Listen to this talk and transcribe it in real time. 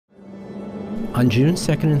On June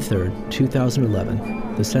 2nd and 3rd,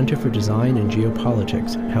 2011, the Center for Design and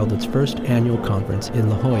Geopolitics held its first annual conference in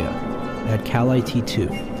La Jolla at Cal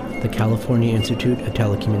IT2, the California Institute of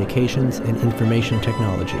Telecommunications and Information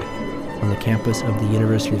Technology, on the campus of the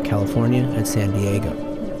University of California at San Diego.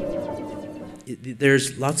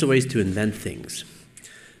 There's lots of ways to invent things.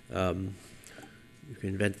 You can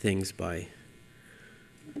invent things by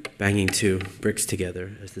banging two bricks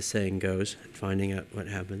together, as the saying goes, and finding out what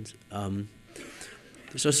happens.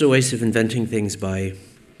 There's also ways of inventing things by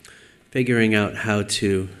figuring out how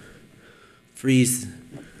to freeze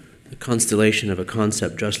the constellation of a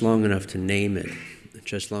concept just long enough to name it,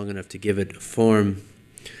 just long enough to give it a form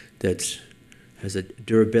that has a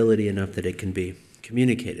durability enough that it can be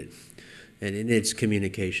communicated. And in its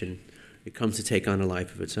communication, it comes to take on a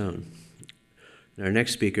life of its own. And our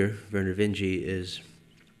next speaker, Vernor Vinge, is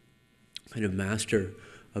kind of master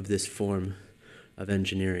of this form of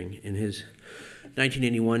engineering. In his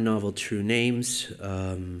 1981 novel, True Names,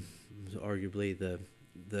 arguably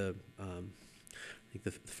the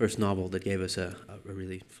first novel that gave us a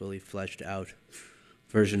really fully fleshed out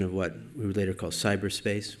version of what we would later call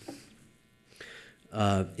cyberspace.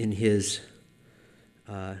 In his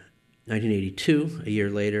 1982, a year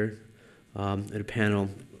later, at a panel,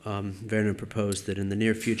 Vernor proposed that in the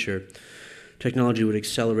near future, technology would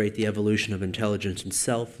accelerate the evolution of intelligence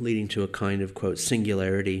itself, leading to a kind of, quote,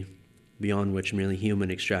 singularity beyond which merely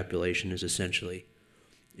human extrapolation is essentially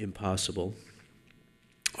impossible.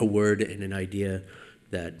 A word and an idea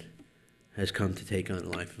that has come to take on a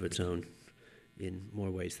life of its own in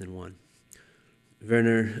more ways than one.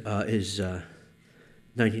 Vernor is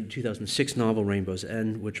 2006 novel Rainbow's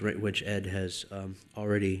End, which Ed has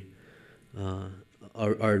already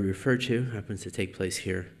referred to, happens to take place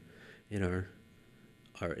here in our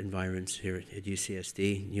environs here at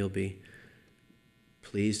UCSD. You'll be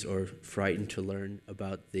pleased or frightened to learn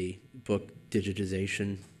about the book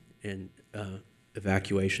digitization and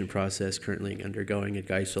evacuation process currently undergoing at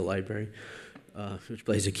Geisel Library, which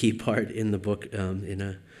plays a key part in the book in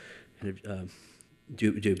a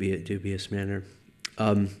dubious manner.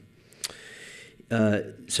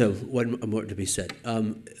 So one more to be said.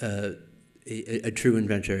 A true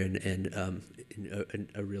inventor and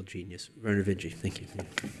a real genius. Vernor Vinge, thank you.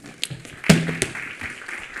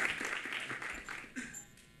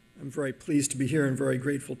 I'm very pleased to be here and very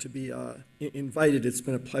grateful to be invited. It's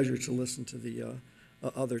been a pleasure to listen to the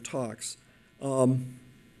other talks.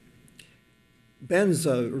 Ben's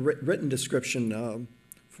written description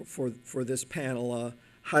for this panel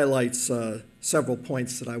highlights several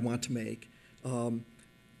points that I want to make.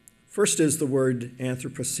 First is the word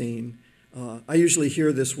Anthropocene. I usually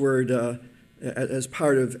hear this word as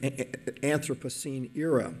part of Anthropocene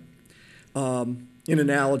era, in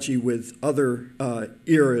analogy with other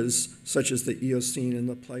eras, such as the Eocene and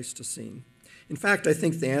the Pleistocene. In fact, I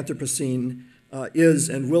think the Anthropocene is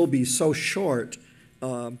and will be so short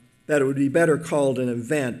that it would be better called an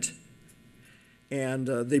event. And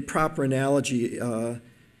the proper analogy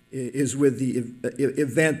is with the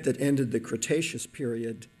event that ended the Cretaceous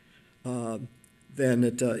period than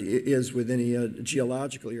it is with any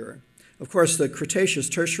geological era. Of course, the Cretaceous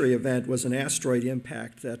Tertiary event was an asteroid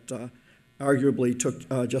impact that arguably took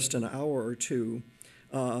just an hour or two.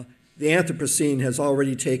 The Anthropocene has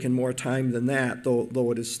already taken more time than that,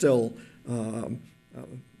 though it is still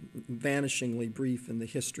vanishingly brief in the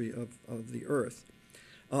history of the Earth.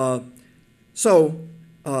 So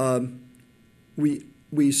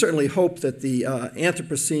we certainly hope that the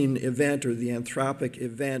Anthropocene event or the anthropic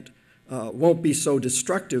event won't be so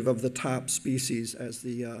destructive of the top species as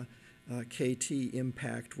the KT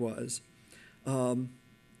impact was.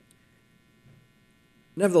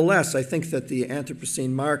 Nevertheless, I think that the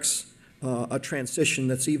Anthropocene marks a transition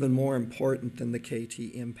that's even more important than the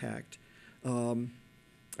KT impact. I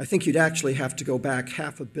think you'd actually have to go back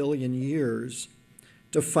 500 million years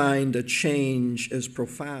to find a change as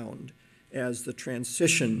profound as the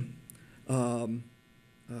transition that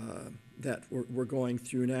we're going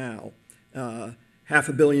through now.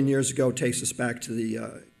 500 million years ago takes us back to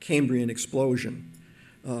the Cambrian explosion,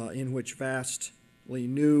 in which vastly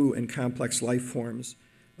new and complex life forms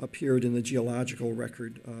appeared in the geological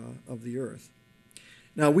record of the Earth.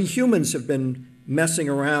 Now, we humans have been messing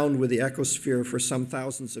around with the ecosphere for some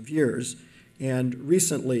thousands of years, and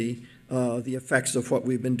recently the effects of what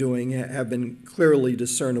we've been doing have been clearly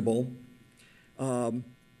discernible,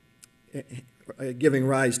 giving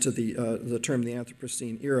rise to the term the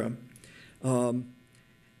Anthropocene era.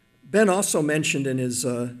 Ben also mentioned in his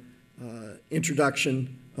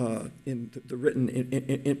introduction, in the written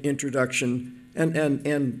introduction,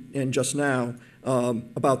 and just now,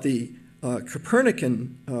 about the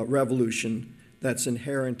Copernican revolution that's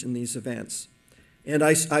inherent in these events. And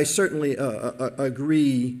I certainly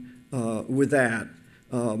agree with that.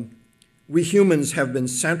 We humans have been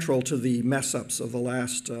central to the mess-ups of the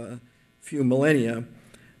last few millennia,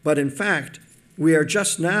 but in fact, we are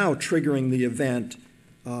just now triggering the event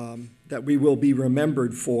that we will be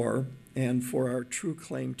remembered for and for our true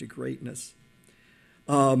claim to greatness.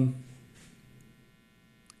 I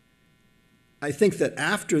think that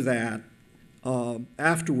after that,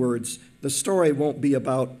 afterwards, the story won't be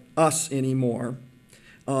about us anymore.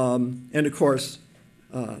 And of course,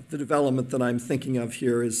 the development that I'm thinking of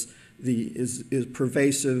here is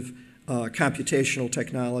pervasive computational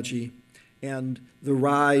technology and the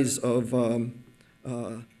rise of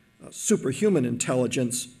superhuman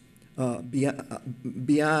intelligence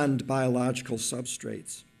beyond biological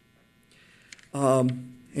substrates.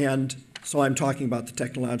 And so I'm talking about the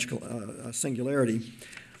technological singularity.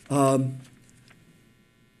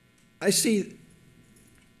 I see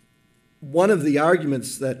one of the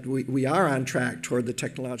arguments that we are on track toward the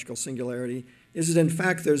technological singularity is that, in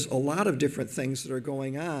fact, there's a lot of different things that are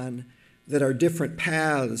going on that are different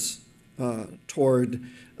paths toward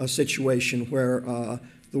a situation where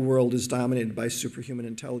the world is dominated by superhuman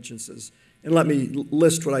intelligences. And let me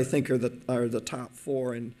list what I think are the top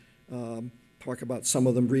four and talk about some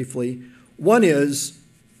of them briefly. One is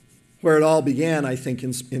where it all began, I think,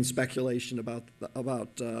 in speculation about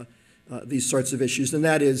these sorts of issues, and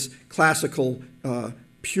that is classical,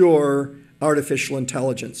 pure artificial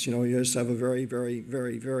intelligence. You know, you just have a very, very,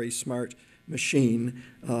 very, very smart machine,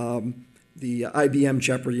 the IBM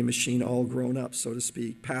Jeopardy machine all grown up, so to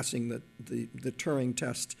speak, passing the Turing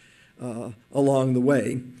test along the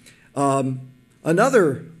way.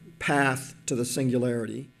 Another path to the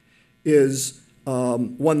singularity is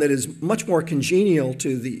one that is much more congenial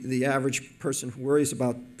to the average person who worries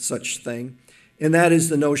about such thing, and that is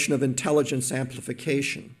the notion of intelligence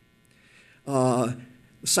amplification.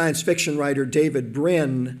 Science fiction writer David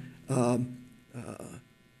Brin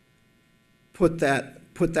put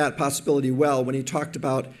that possibility well when he talked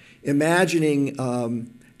about imagining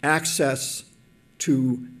access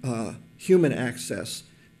to human access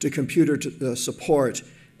to computer support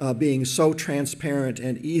being so transparent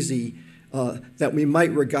and easy that we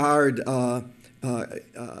might regard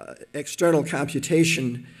external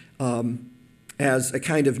computation as a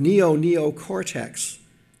kind of neocortex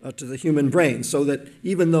to the human brain, so that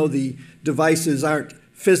even though the devices aren't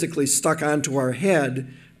physically stuck onto our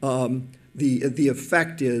head, the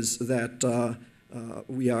effect is that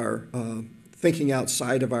we are thinking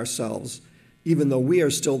outside of ourselves, even though we are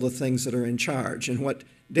still the things that are in charge. And what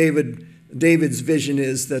David's vision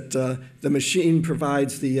is that the machine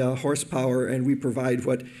provides the horsepower, and we provide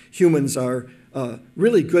what humans are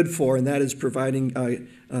really good for, and that is providing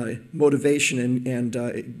motivation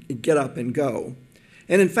and get up and go.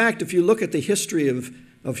 And in fact, if you look at the history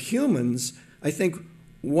of humans, I think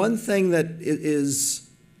one thing that is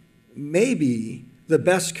maybe the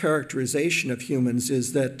best characterization of humans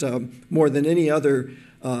is that more than any other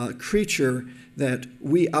creature, that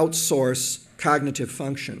we outsource cognitive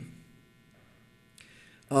function.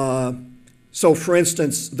 So for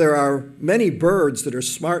instance, there are many birds that are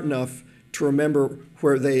smart enough to remember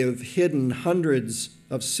where they have hidden hundreds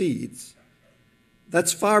of seeds.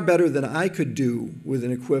 That's far better than I could do with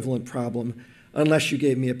an equivalent problem, unless you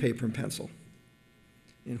gave me a paper and pencil,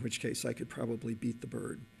 in which case I could probably beat the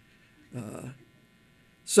bird.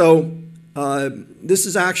 So this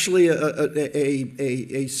is actually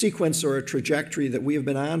a sequence or a trajectory that we have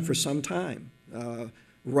been on for some time.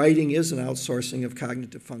 Writing is an outsourcing of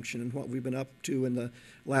cognitive function, and what we've been up to in the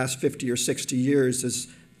last 50 or 60 years has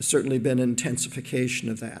certainly been an intensification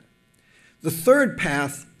of that. The third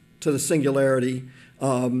path to the singularity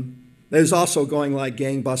is also going like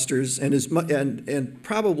gangbusters, and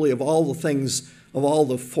probably of all the things, of all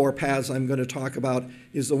the four paths I'm going to talk about,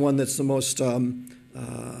 is the one that's the most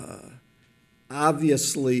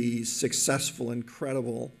obviously successful and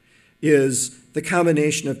credible, is the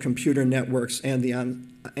combination of computer networks and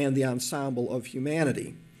the ensemble of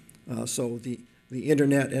humanity. So the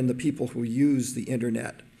internet and the people who use the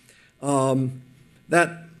internet.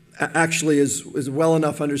 That actually is well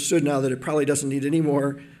enough understood now that it probably doesn't need any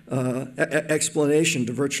more explanation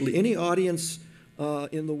to virtually any audience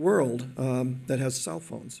in the world that has cell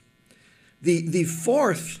phones. The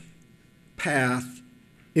fourth path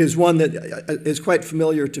is one that is quite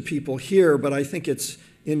familiar to people here, but I think it's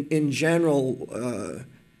in general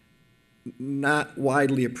not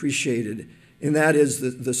widely appreciated, and that is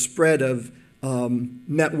the spread of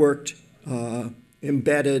networked,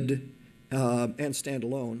 embedded, and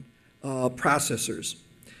standalone processors.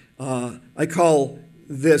 I call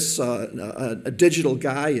this a digital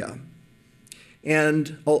Gaia.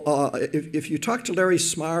 And if you talk to Larry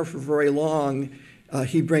Smarr for very long,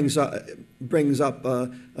 he brings up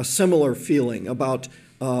a similar feeling about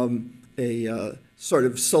a sort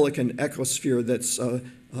of silicon ecosphere that's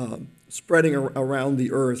spreading around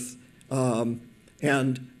the Earth.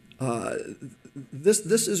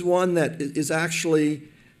 This is one that is actually,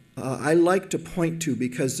 I like to point to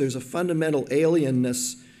because there's a fundamental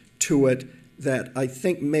alienness to it that I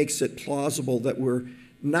think makes it plausible that we're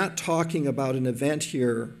not talking about an event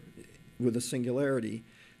here with a singularity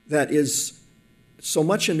that is so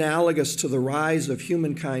much analogous to the rise of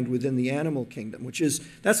humankind within the animal kingdom,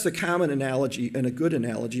 that's the common analogy and a good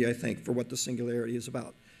analogy, I think, for what the singularity is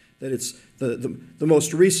about. That it's the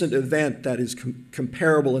most recent event that is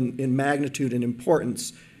comparable in magnitude and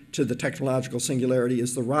importance to the technological singularity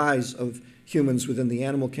is the rise of humans within the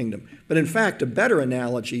animal kingdom. But in fact, a better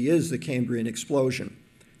analogy is the Cambrian explosion,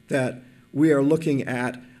 that we are looking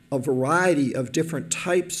at a variety of different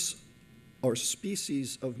types or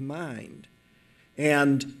species of mind.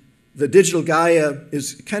 And the digital Gaia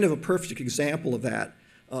is kind of a perfect example of that.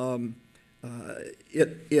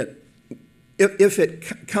 If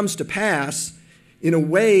it comes to pass, in a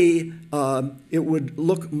way, it would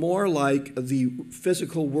look more like the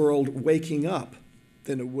physical world waking up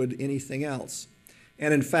than it would anything else.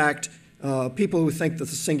 And in fact, people who think that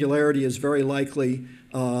the singularity is very likely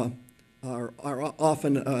are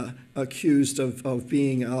often accused of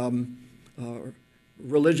being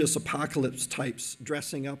religious apocalypse types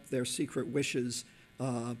dressing up their secret wishes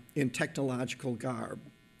in technological garb.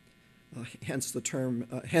 Hence the term,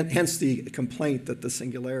 hence the complaint that the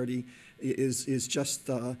singularity is just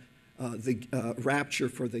the rapture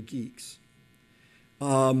for the geeks.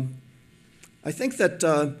 I think that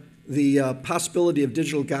the possibility of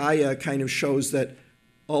digital Gaia kind of shows that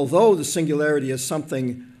although the singularity is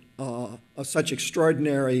something of such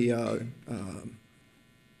extraordinary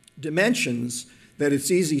dimensions that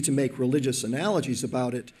it's easy to make religious analogies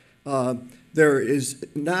about it, there is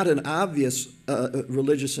not an obvious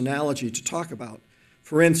religious analogy to talk about.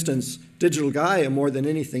 For instance, digital Gaia, more than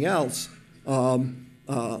anything else,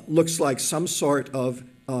 looks like some sort of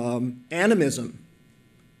animism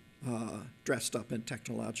dressed up in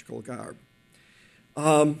technological garb.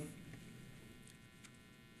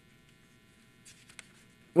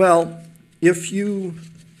 Well, if you,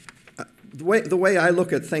 the way I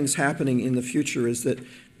look at things happening in the future is that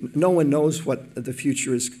no one knows what the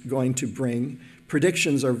future is going to bring.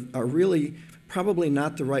 Predictions are really probably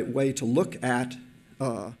not the right way to look at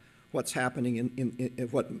what's happening in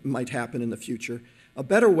what might happen in the future. A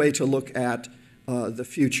better way to look at the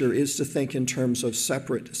future is to think in terms of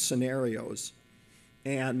separate scenarios.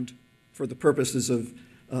 And for the purposes of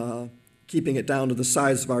keeping it down to the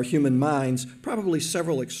size of our human minds, probably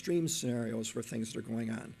several extreme scenarios for things that are going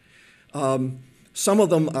on. Some of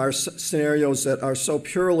them are scenarios that are so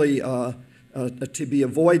purely to be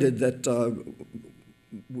avoided that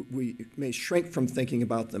we may shrink from thinking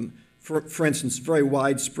about them. For instance, very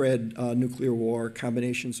widespread nuclear war,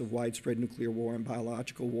 combinations of widespread nuclear war and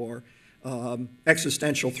biological war,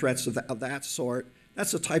 existential threats of that sort.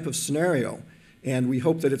 That's a type of scenario. And we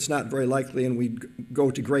hope that it's not very likely, and we go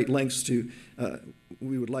to great lengths to,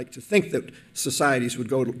 we would like to think that societies would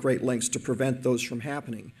go to great lengths to prevent those from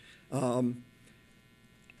happening.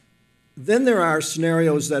 Then there are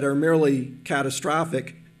scenarios that are merely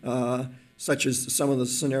catastrophic, such as some of the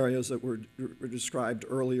scenarios that were described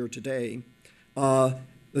earlier today. The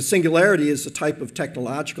singularity is a type of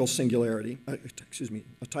technological singularity,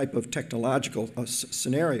 a type of technological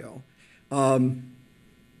scenario.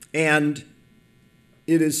 And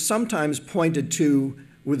it is sometimes pointed to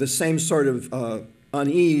with the same sort of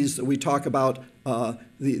unease that we talk about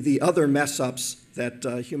the other mess-ups that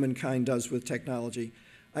humankind does with technology.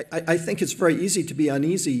 I think it's very easy to be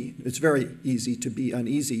uneasy. It's very easy to be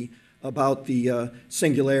uneasy about the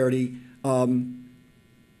singularity.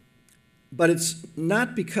 But it's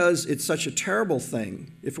not because it's such a terrible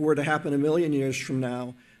thing. If it were to happen 1,000,000 years from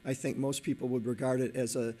now, I think most people would regard it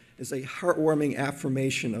as a heartwarming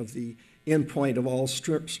affirmation of the endpoint of all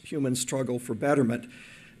human struggle for betterment.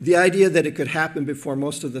 The idea that it could happen before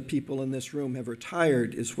most of the people in this room have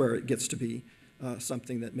retired is where it gets to be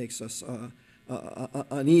something that makes us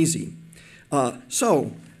uneasy.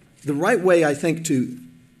 So the right way, I think, to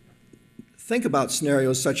think about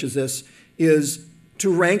scenarios such as this is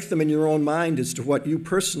to rank them in your own mind as to what you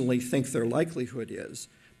personally think their likelihood is.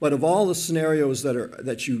 But of all the scenarios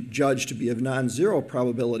that you judge to be of non-zero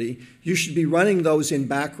probability, you should be running those in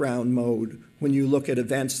background mode when you look at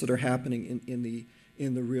events that are happening in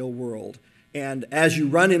the real world. And as you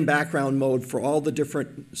run in background mode for all the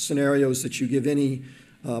different scenarios that you give any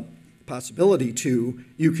possibility to,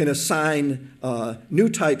 you can assign new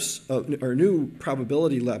types of, or new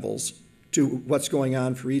probability levels to what's going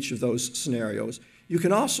on for each of those scenarios. You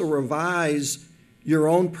can also revise your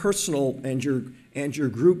own personal and your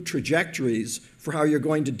group trajectories for how you're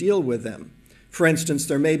going to deal with them. For instance,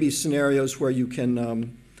 there may be scenarios where you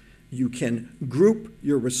can group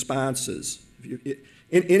your responses.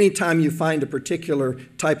 Anytime you find a particular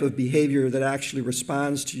type of behavior that actually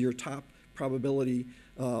responds to your top probability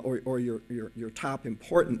or your top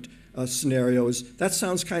important scenarios, that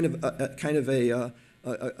sounds kind of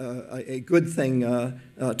a good thing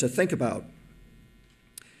to think about.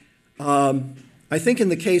 I think in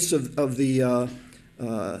the case of the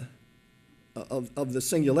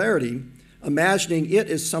singularity, imagining it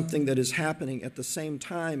is something that is happening at the same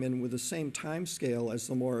time and with the same time scale as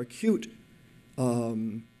the more acute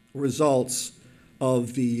results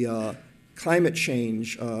of the climate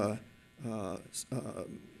change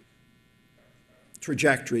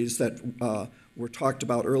trajectories that were talked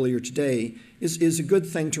about earlier today is a good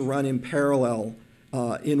thing to run in parallel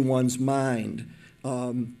in one's mind.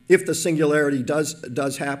 If the singularity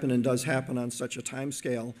does happen and does happen on such a time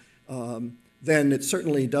scale, then it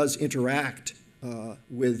certainly does interact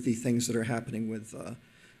with the things that are happening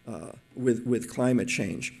with climate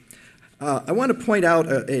change. I want to point out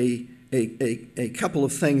a couple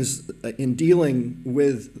of things in dealing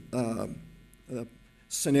with the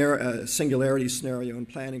singularity scenario and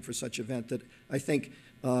planning for such event that I think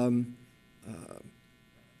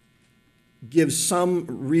gives some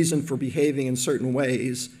reason for behaving in certain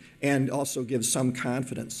ways and also gives some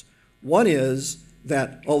confidence. One is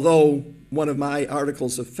that although one of my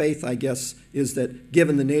articles of faith, I guess, is that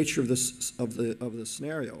given the nature of the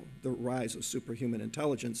scenario, the rise of superhuman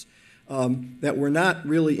intelligence, that we're not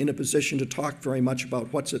really in a position to talk very much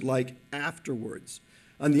about what's it like afterwards.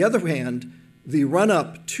 On the other hand, the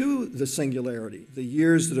run-up to the singularity, the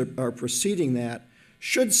years that are preceding that,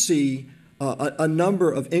 should see a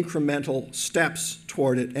number of incremental steps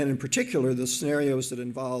toward it, and in particular the scenarios that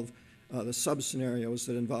involve, the sub-scenarios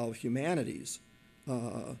that involve humanities,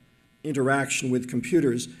 interaction with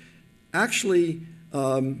computers, actually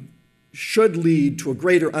should lead to a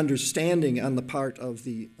greater understanding on the part of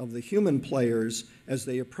the human players as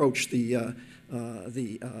they approach the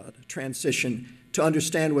transition to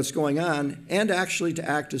understand what's going on and actually to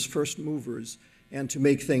act as first movers and to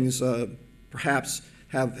make things perhaps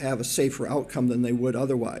have a safer outcome than they would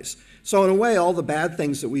otherwise. So in a way, all the bad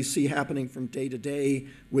things that we see happening from day to day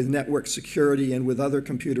with network security and with other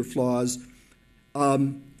computer flaws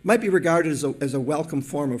might be regarded as a welcome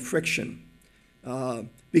form of friction.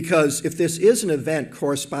 Because if this is an event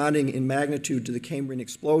corresponding in magnitude to the Cambrian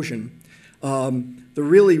explosion, the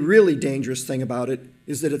really, really dangerous thing about it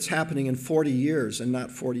is that it's happening in 40 years and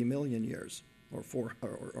not 40 million years or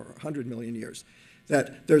 100 million years.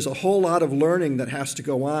 That there's a whole lot of learning that has to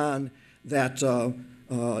go on that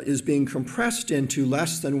is being compressed into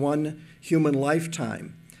less than one human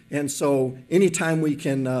lifetime. And so anytime we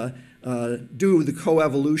can do the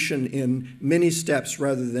coevolution in mini steps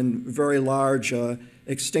rather than very large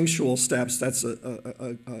extinctual steps, that's a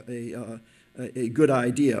good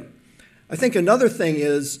idea. I think another thing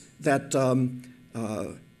is that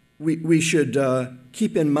we should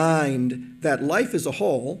keep in mind that life as a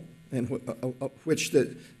whole, and which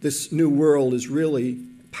this new world is really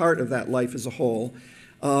part of that life as a whole,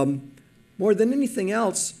 more than anything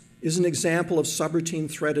else is an example of subroutine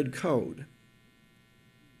threaded code.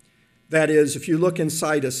 That is, if you look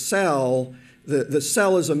inside a cell, the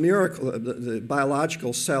cell is a miracle, the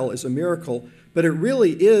biological cell is a miracle, but it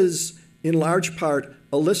really is, in large part,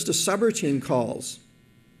 a list of subroutine calls.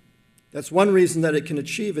 That's one reason that it can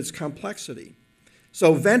achieve its complexity.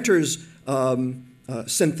 So Venter's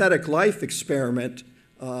synthetic life experiment,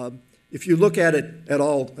 if you look at it at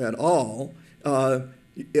all,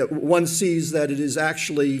 one sees that it is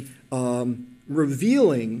actually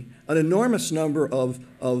revealing an enormous number of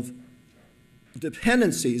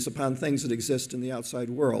dependencies upon things that exist in the outside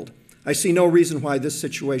world. I see no reason why this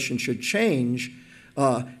situation should change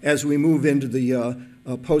as we move into the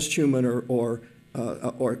post-human or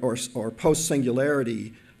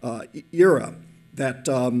post-singularity era. That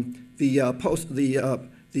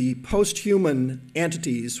the post-human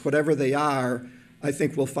entities, whatever they are, I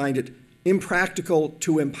think will find it impractical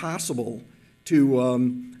to impossible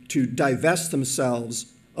to divest themselves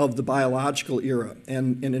of the biological era,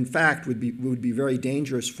 and in fact would be very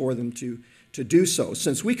dangerous for them to do so,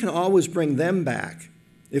 since we can always bring them back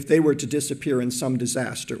if they were to disappear in some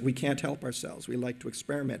disaster. We can't help ourselves. We like to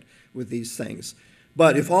experiment with these things.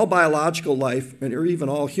 But if all biological life, or even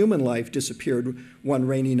all human life, disappeared one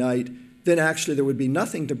rainy night, then actually there would be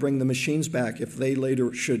nothing to bring the machines back if they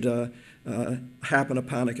later should happen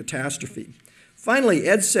upon a catastrophe. Finally,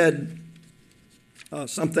 Ed said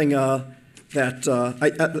something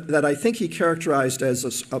that I think he characterized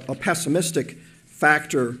as a pessimistic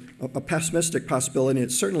factor, a pessimistic possibility, and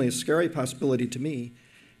it's certainly a scary possibility to me,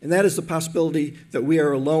 and that is the possibility that we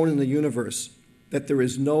are alone in the universe, that there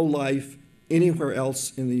is no life anywhere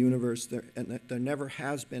else in the universe, and that there never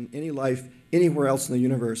has been any life anywhere else in the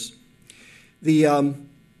universe. The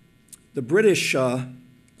British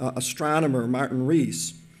astronomer Martin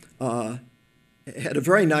Rees had a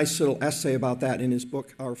very nice little essay about that in his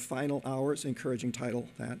book, Our Final Hours, encouraging title,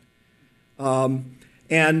 that.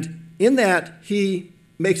 And in that, he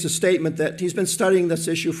makes a statement that he's been studying this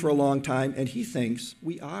issue for a long time, and he thinks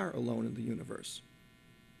we are alone in the universe.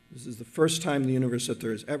 This is the first time in the universe that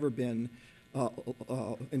there has ever been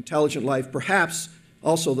intelligent life, perhaps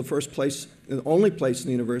also the first place, the only place in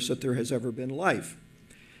the universe that there has ever been life.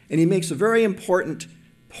 And he makes a very important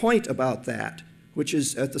point about that, which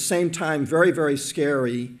is at the same time very, very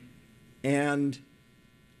scary and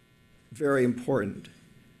very important.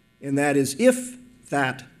 And that is, if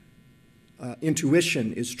that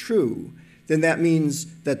intuition is true, then that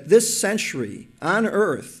means that this century on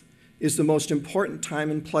Earth is the most important time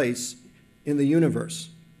and place in the universe.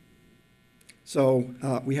 So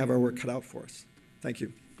we have our work cut out for us. Thank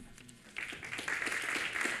you.